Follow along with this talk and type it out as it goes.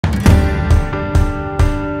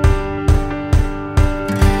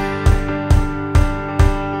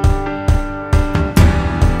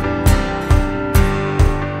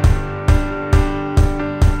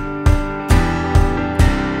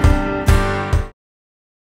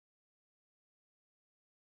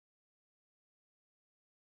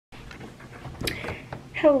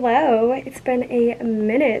Hello, it's been a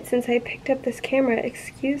minute since I picked up this camera.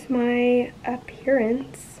 Excuse my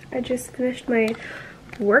appearance. I just finished my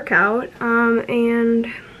workout,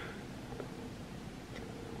 and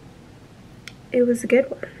it was a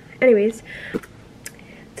good one. Anyways,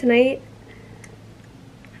 tonight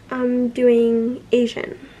I'm doing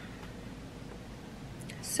Asian.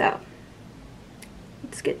 So,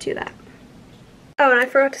 let's get to that. Oh, and I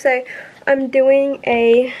forgot to say, I'm doing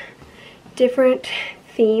a different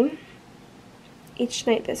theme each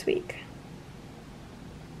night this week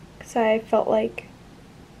because I felt like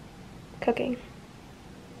cooking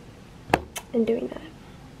and doing that.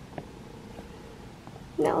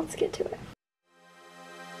 Now let's get to it.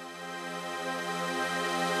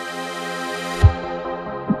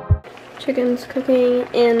 Chicken's cooking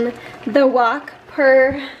in the wok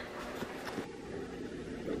per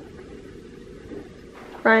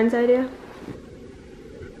Ryan's idea.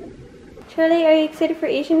 Charlie, are you excited for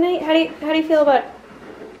Asian night? How do you feel about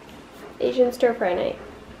Asian stir fry night?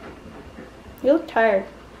 You look tired,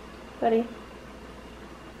 buddy.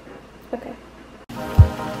 Okay.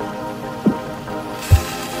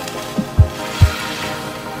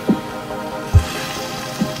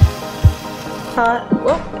 Hot.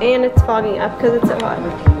 Oh, and it's fogging up because it's so hot.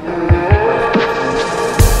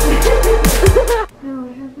 No,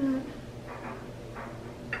 I have not.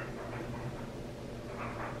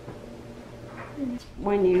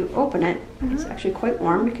 When you open it, it's actually quite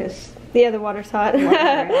warm because the water's hot. It's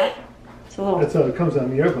a little. That's how it comes on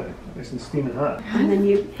the airplane. Nice and steaming hot. And then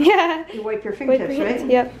you you wipe your fingertips, right?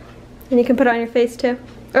 Yep. And you can put it on your face too,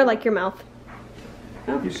 or like your mouth.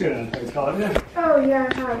 Oh. You see it on the towel, yeah? Oh yeah,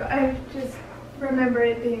 I have. I just remember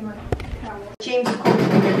it being like towel. James called me.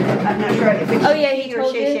 I'm not sure if it's Oh yeah, he or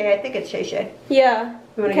told you. Shay Shay. I think it's Shay Shay. Yeah.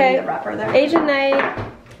 You want to give me the wrapper there? Asian night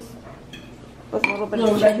with a little bit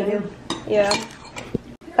of chicken. Yeah.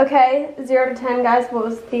 Okay, 0 to 10, guys. What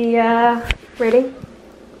was the rating?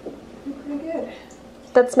 Pretty good.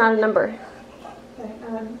 That's not a number. Okay,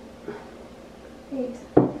 8.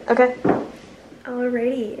 Okay.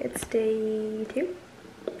 Alrighty, it's day 2.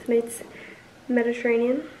 Tonight's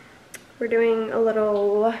Mediterranean. We're doing a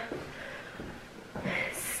little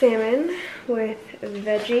salmon with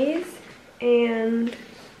veggies, and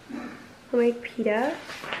we'll make pita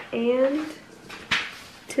and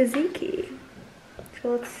tzatziki.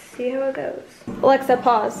 So let's see how it goes. Alexa,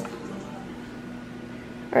 pause.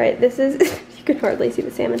 Alright, this is, you can hardly see the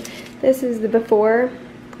salmon. This is the before.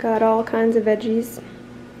 Got all kinds of veggies.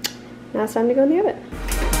 Now it's time to go in the oven.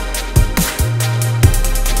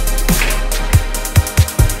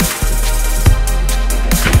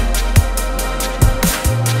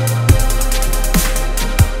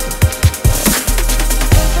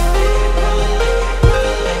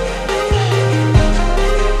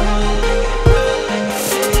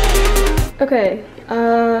 Okay,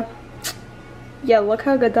 yeah, look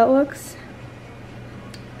how good that looks.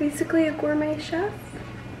 Basically a gourmet chef.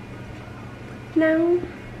 No.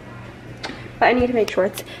 But I need to make sure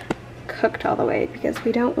it's cooked all the way because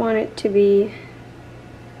we don't want it to be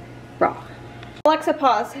raw. Alexa,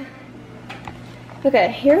 pause.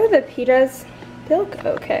 Okay, here are the pitas. They look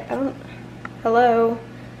okay. Hello.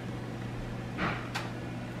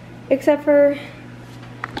 Except for,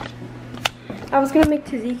 I was gonna make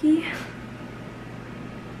tzatziki.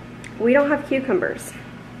 We don't have cucumbers.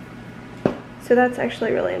 So that's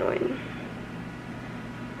actually really annoying.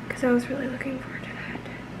 Because I was really looking forward to that.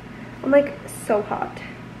 I'm like so hot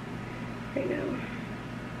right now.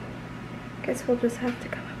 Guess we'll just have to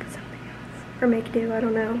come up with something else. Or make do, I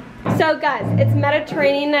don't know. So guys, it's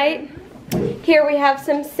Mediterranean night. Here we have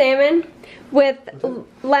some salmon with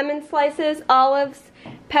lemon slices, olives,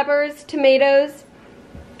 peppers, tomatoes,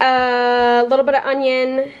 a little bit of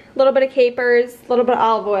onion, a little bit of capers, a little bit of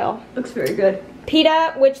olive oil. Looks very good.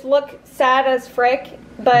 Pita, which look sad as frick,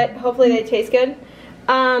 but hopefully they taste good.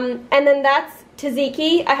 And then that's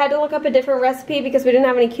tzatziki. I had to look up a different recipe because we didn't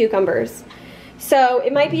have any cucumbers. So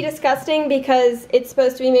it might be disgusting because it's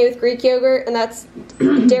supposed to be made with Greek yogurt, and that's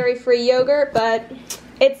dairy-free yogurt, but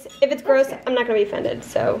if it's gross, okay. I'm not going to be offended,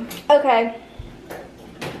 so. Okay.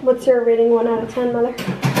 What's your rating 1 out of 10, Mother?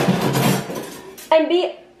 And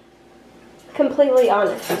be completely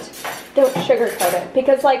honest. Don't sugarcoat it.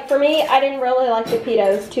 Because, like, for me, I didn't really like the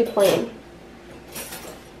pita. It was too plain.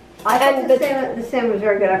 I thought the salmon was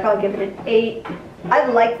very good. I'd probably give it an 8. I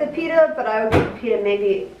like the pita, but I would give the pita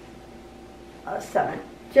maybe a 7.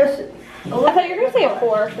 Just a little. I thought you were going to say a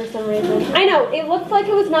 4 for some reason. I know. It looked like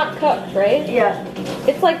it was not cooked, right? Yeah.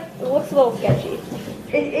 It's like, it looks a little sketchy.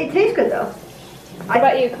 It tastes good, though. How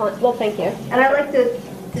about you, Colin? Well, thank you. And I like the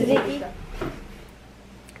tzatziki stuff.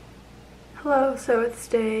 Hello, so it's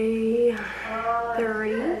day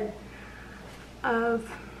 3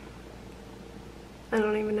 of, I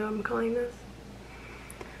don't even know what I'm calling this,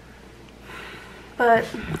 but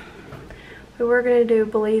we were gonna do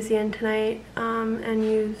Belizean tonight and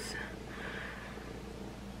use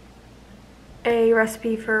a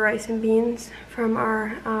recipe for rice and beans from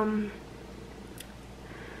our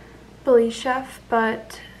Belize chef,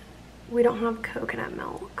 but we don't have coconut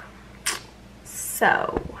milk,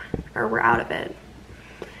 so, or we're out of it.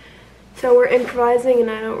 So we're improvising, and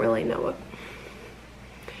I don't really know what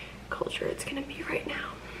culture it's gonna be right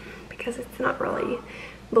now because it's not really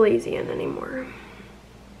Belizean anymore.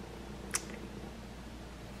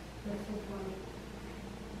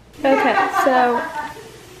 Okay, so,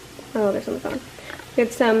 oh, there's on the phone. We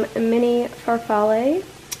have some mini farfalle,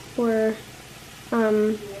 or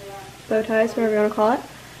bow ties, whatever you want to call it.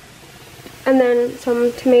 And then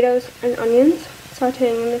some tomatoes and onions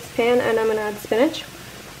sauteing in this pan, and I'm going to add spinach.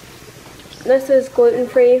 This is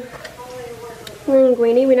gluten-free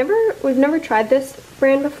linguine. We've never tried this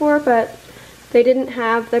brand before, but they didn't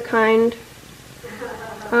have the kind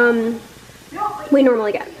we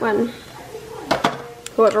normally get when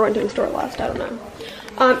whoever went to the store last, I don't know.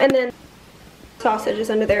 And then sausage is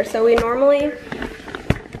under there. So we normally,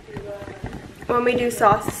 when we do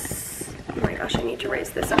sauce, oh my gosh, I need to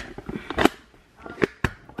raise this up.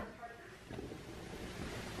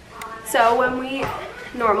 So when we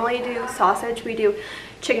normally do sausage, we do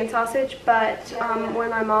chicken sausage, but when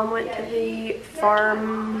my mom went to the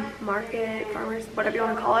farm market, farmers, whatever you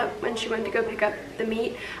want to call it, when she went to go pick up the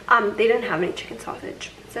meat, they didn't have any chicken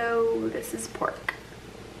sausage. So this is pork.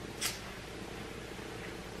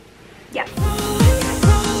 Yeah.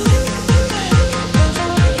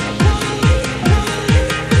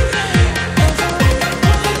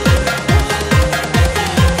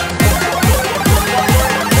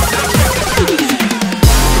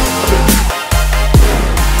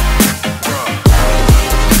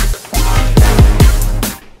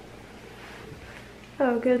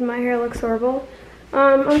 Oh good, my hair looks horrible.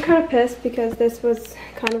 I'm kind of pissed because this was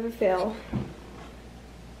kind of a fail.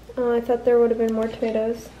 I thought there would have been more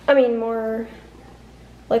tomatoes. I mean, more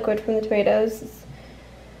liquid from the tomatoes.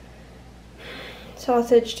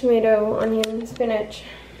 Sausage, tomato, onion, spinach,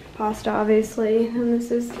 pasta, obviously. And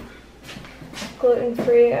this is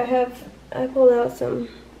gluten-free. I pulled out some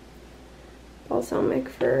balsamic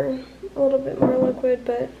for a little bit more liquid,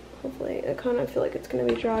 but hopefully I kind of feel like it's going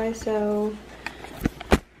to be dry, so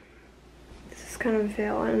this is kind of a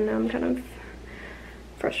fail, and I'm kind of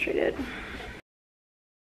frustrated.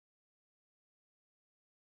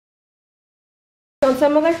 Want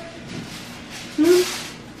some other?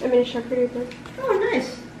 I made a charcuterie board. Oh,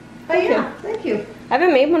 nice. Oh, yeah. Thank you. I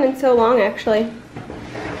haven't made one in so long, actually.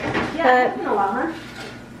 Yeah, it's been a while, huh?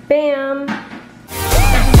 Bam.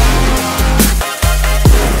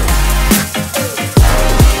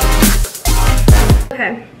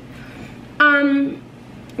 Okay.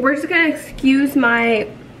 We're just gonna excuse my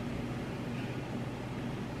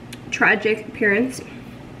tragic appearance.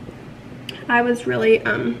 I was really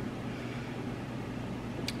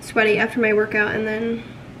sweaty after my workout, and then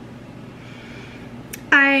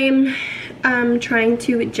I'm trying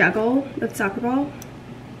to juggle with soccer ball,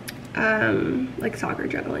 like soccer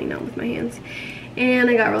juggling, not with my hands, and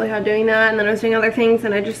I got really hot doing that, and then I was doing other things,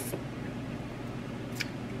 and I just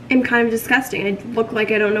am kind of disgusting. I look like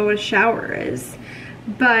I don't know what a shower is,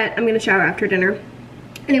 but I'm gonna shower after dinner.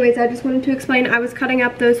 Anyways, I just wanted to explain, I was cutting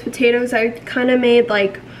up those potatoes. I kind of made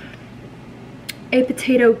like a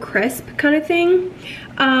potato crisp kind of thing,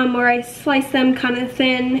 where I slice them kind of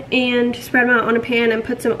thin and spread them out on a pan and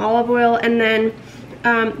put some olive oil, and then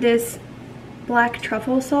this black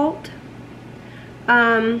truffle salt.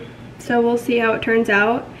 So we'll see how it turns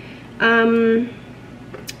out.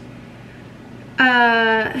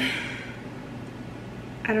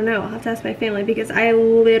 I don't know, I'll have to ask my family, because I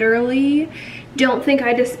literally don't think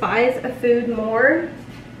I despise a food more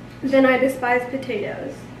than I despise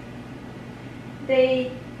potatoes.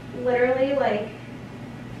 They literally, like,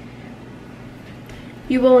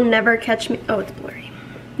 you will never catch me, oh, it's blurry.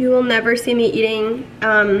 You will never see me eating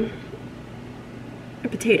a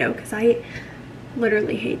potato, because I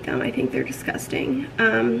literally hate them. I think they're disgusting.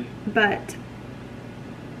 But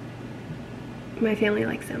my family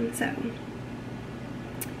likes them, so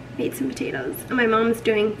I ate some potatoes. And my mom's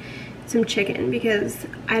doing some chicken, because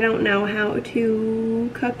I don't know how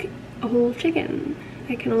to cook a whole chicken.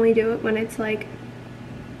 I can only do it when it's like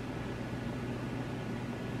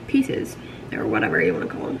pieces, or whatever you want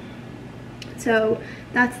to call them. So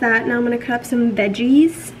that's that. Now I'm going to cut up some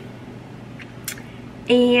veggies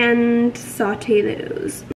and saute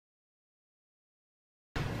those.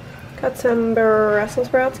 Got some Brussels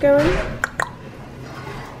sprouts going.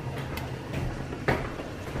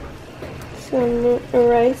 Some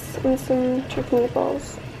rice and some turkey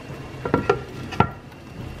meatballs.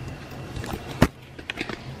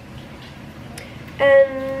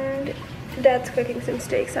 And Dad's cooking some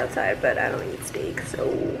steaks outside, but I don't eat steak,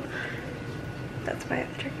 so that's why I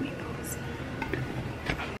have the turkey meatballs.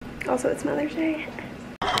 Also, it's Mother's Day.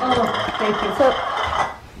 Oh, thank you.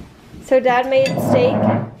 So Dad made steak.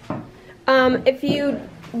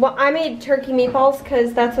 I made turkey meatballs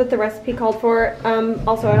because that's what the recipe called for.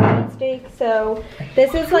 Also, I don't eat steak, so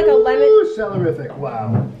this is like a lemon. Ooh, celebrific,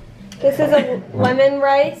 wow. This is a lemon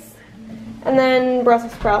rice, and then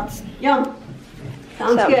Brussels sprouts. Yum.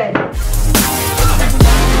 Sounds So. good.